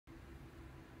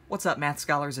What's up, math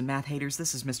scholars and math haters?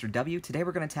 This is Mr. W. Today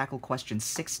we're going to tackle question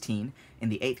 16 in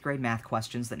the 8th grade math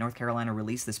questions that North Carolina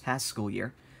released this past school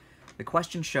year. The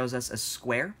question shows us a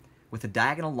square with a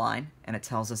diagonal line, and it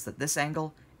tells us that this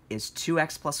angle is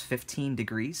 2x plus 15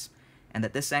 degrees, and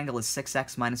that this angle is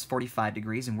 6x minus 45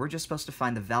 degrees, and we're just supposed to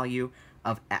find the value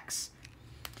of x.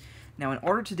 Now, in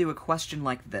order to do a question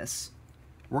like this,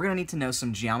 we're going to need to know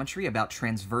some geometry about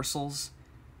transversals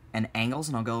and angles,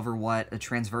 and I'll go over what a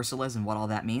transversal is and what all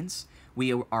that means.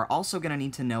 We are also going to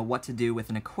need to know what to do with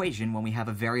an equation when we have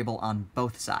a variable on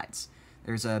both sides.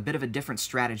 There's a bit of a different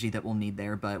strategy that we'll need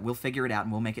there, but we'll figure it out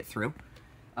and we'll make it through.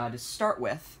 To start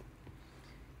with,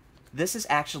 this is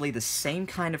actually the same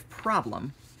kind of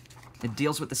problem. It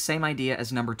deals with the same idea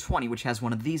as number 20, which has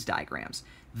one of these diagrams.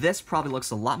 This probably looks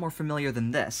a lot more familiar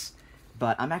than this,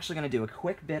 but I'm actually going to do a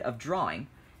quick bit of drawing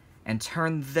and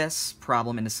turn this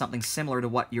problem into something similar to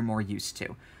what you're more used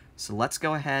to. So let's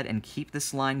go ahead and keep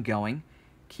this line going,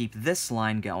 keep this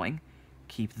line going,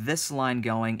 keep this line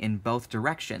going in both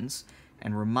directions,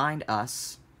 and remind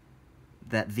us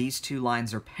that these two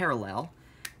lines are parallel,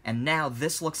 and now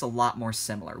this looks a lot more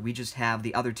similar. We just have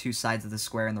the other two sides of the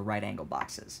square in the right angle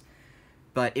boxes.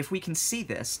 But if we can see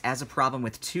this as a problem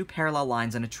with two parallel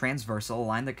lines and a transversal, a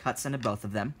line that cuts into both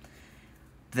of them,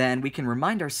 then we can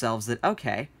remind ourselves that,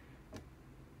 okay,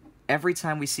 every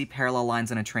time we see parallel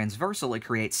lines in a transversal, it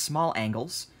creates small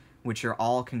angles, which are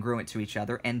all congruent to each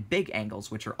other, and big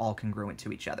angles, which are all congruent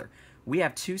to each other. We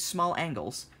have two small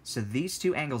angles, so these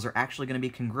two angles are actually going to be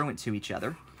congruent to each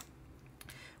other,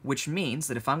 which means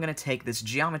that if I'm going to take this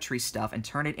geometry stuff and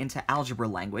turn it into algebra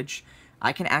language,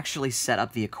 I can actually set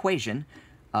up the equation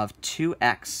of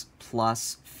 2x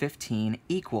plus 15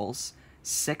 equals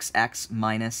 6x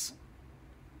minus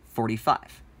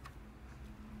 45.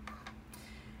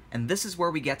 And this is where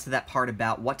we get to that part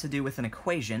about what to do with an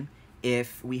equation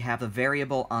if we have a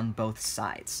variable on both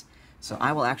sides. So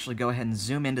I will actually go ahead and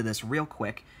zoom into this real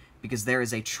quick, because there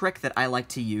is a trick that I like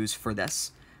to use for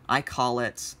this. I call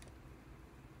it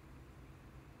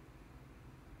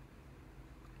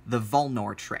the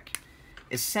Vollnohr trick.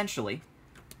 Essentially,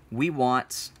 we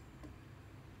want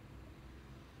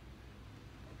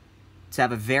to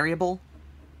have a variable,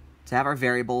 to have our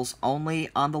variables only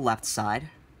on the left side,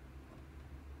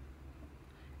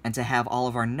 and to have all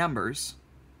of our numbers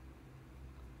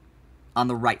on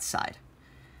the right side.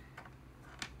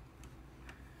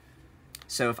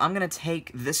 So if I'm going to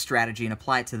take this strategy and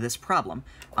apply it to this problem,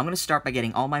 I'm going to start by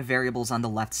getting all my variables on the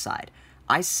left side.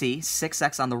 I see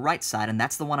 6x on the right side, and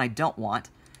that's the one I don't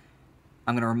want.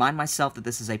 I'm going to remind myself that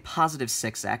this is a positive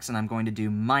 6x, and I'm going to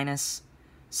do minus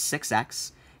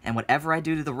 6x, and whatever I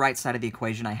do to the right side of the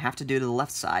equation, I have to do to the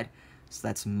left side, so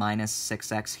that's minus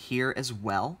 6x here as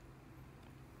well.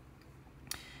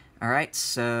 Alright,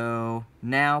 so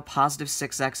now positive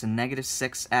 6x and negative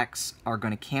 6x are going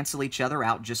to cancel each other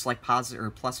out, just like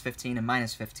plus 15 and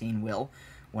minus 15 will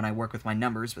when I work with my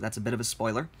numbers, but that's a bit of a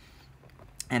spoiler.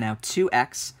 And now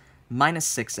 2x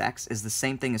minus 6x is the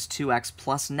same thing as 2x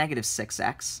plus negative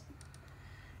 6x.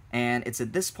 And it's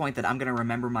at this point that I'm going to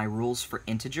remember my rules for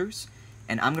integers,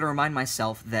 and I'm going to remind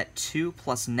myself that 2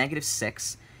 plus negative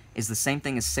 6 is the same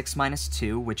thing as 6 minus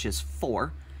 2, which is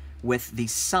 4, with the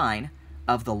sign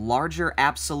of the larger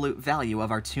absolute value of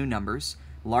our two numbers.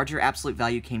 Larger absolute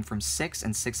value came from 6,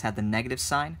 and 6 had the negative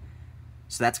sign,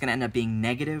 so that's going to end up being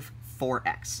negative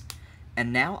 4x.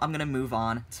 And now I'm going to move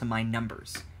on to my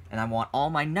numbers, and I want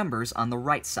all my numbers on the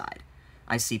right side.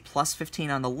 I see plus 15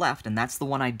 on the left, and that's the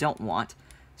one I don't want,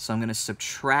 so I'm going to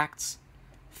subtract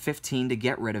 15 to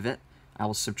get rid of it. I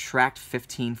will subtract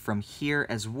 15 from here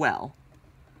as well.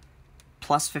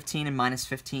 Plus 15 and minus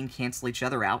 15 cancel each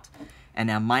other out. And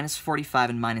now minus 45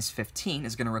 and minus 15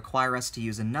 is going to require us to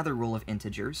use another rule of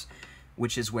integers,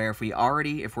 which is where if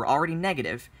we're already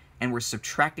negative and we're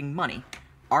subtracting money,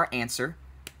 our answer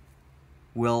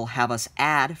will have us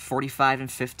add 45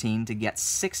 and 15 to get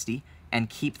 60 and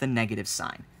keep the negative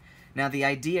sign. Now the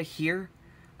idea here,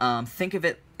 think of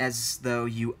it as though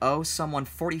you owe someone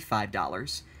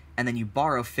 $45 and then you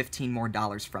borrow $15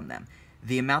 more from them.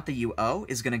 The amount that you owe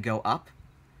is going to go up.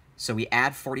 So we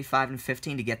add 45 and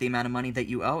 15 to get the amount of money that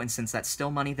you owe, and since that's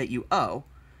still money that you owe,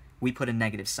 we put a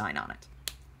negative sign on it.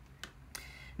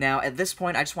 Now, at this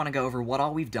point, I just want to go over what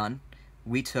all we've done.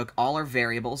 We took all our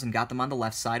variables and got them on the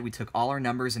left side. We took all our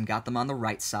numbers and got them on the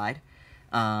right side.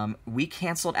 We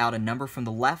canceled out a number from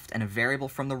the left and a variable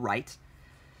from the right.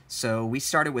 So we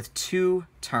started with two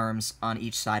terms on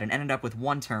each side and ended up with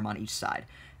one term on each side.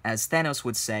 As Thanos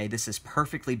would say, this is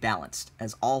perfectly balanced,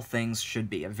 as all things should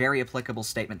be, a very applicable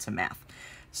statement to math.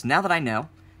 So now that I know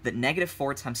that negative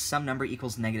 4 times some number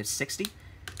equals negative 60,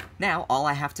 now all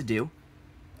I have to do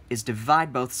is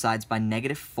divide both sides by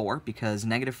 -4, because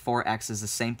 -4x is the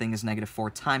same thing as -4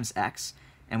 times x,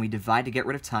 and we divide to get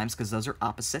rid of times because those are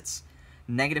opposites.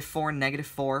 -4 and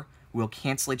 -4 will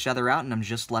cancel each other out, and I'm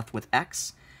just left with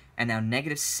x. And now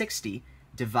 -60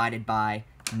 divided by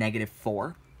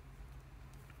 -4.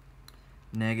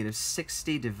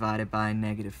 -60 divided by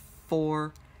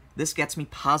 -4. This gets me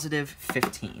positive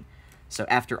 15. So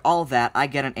after all that, I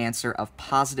get an answer of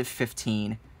positive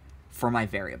 15 for my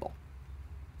variable.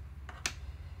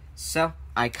 So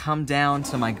I come down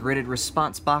to my gridded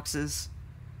response boxes.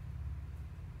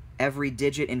 Every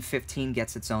digit in 15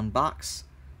 gets its own box.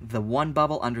 The 1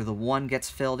 bubble under the 1 gets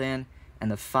filled in, and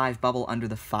the 5 bubble under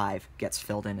the 5 gets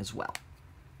filled in as well.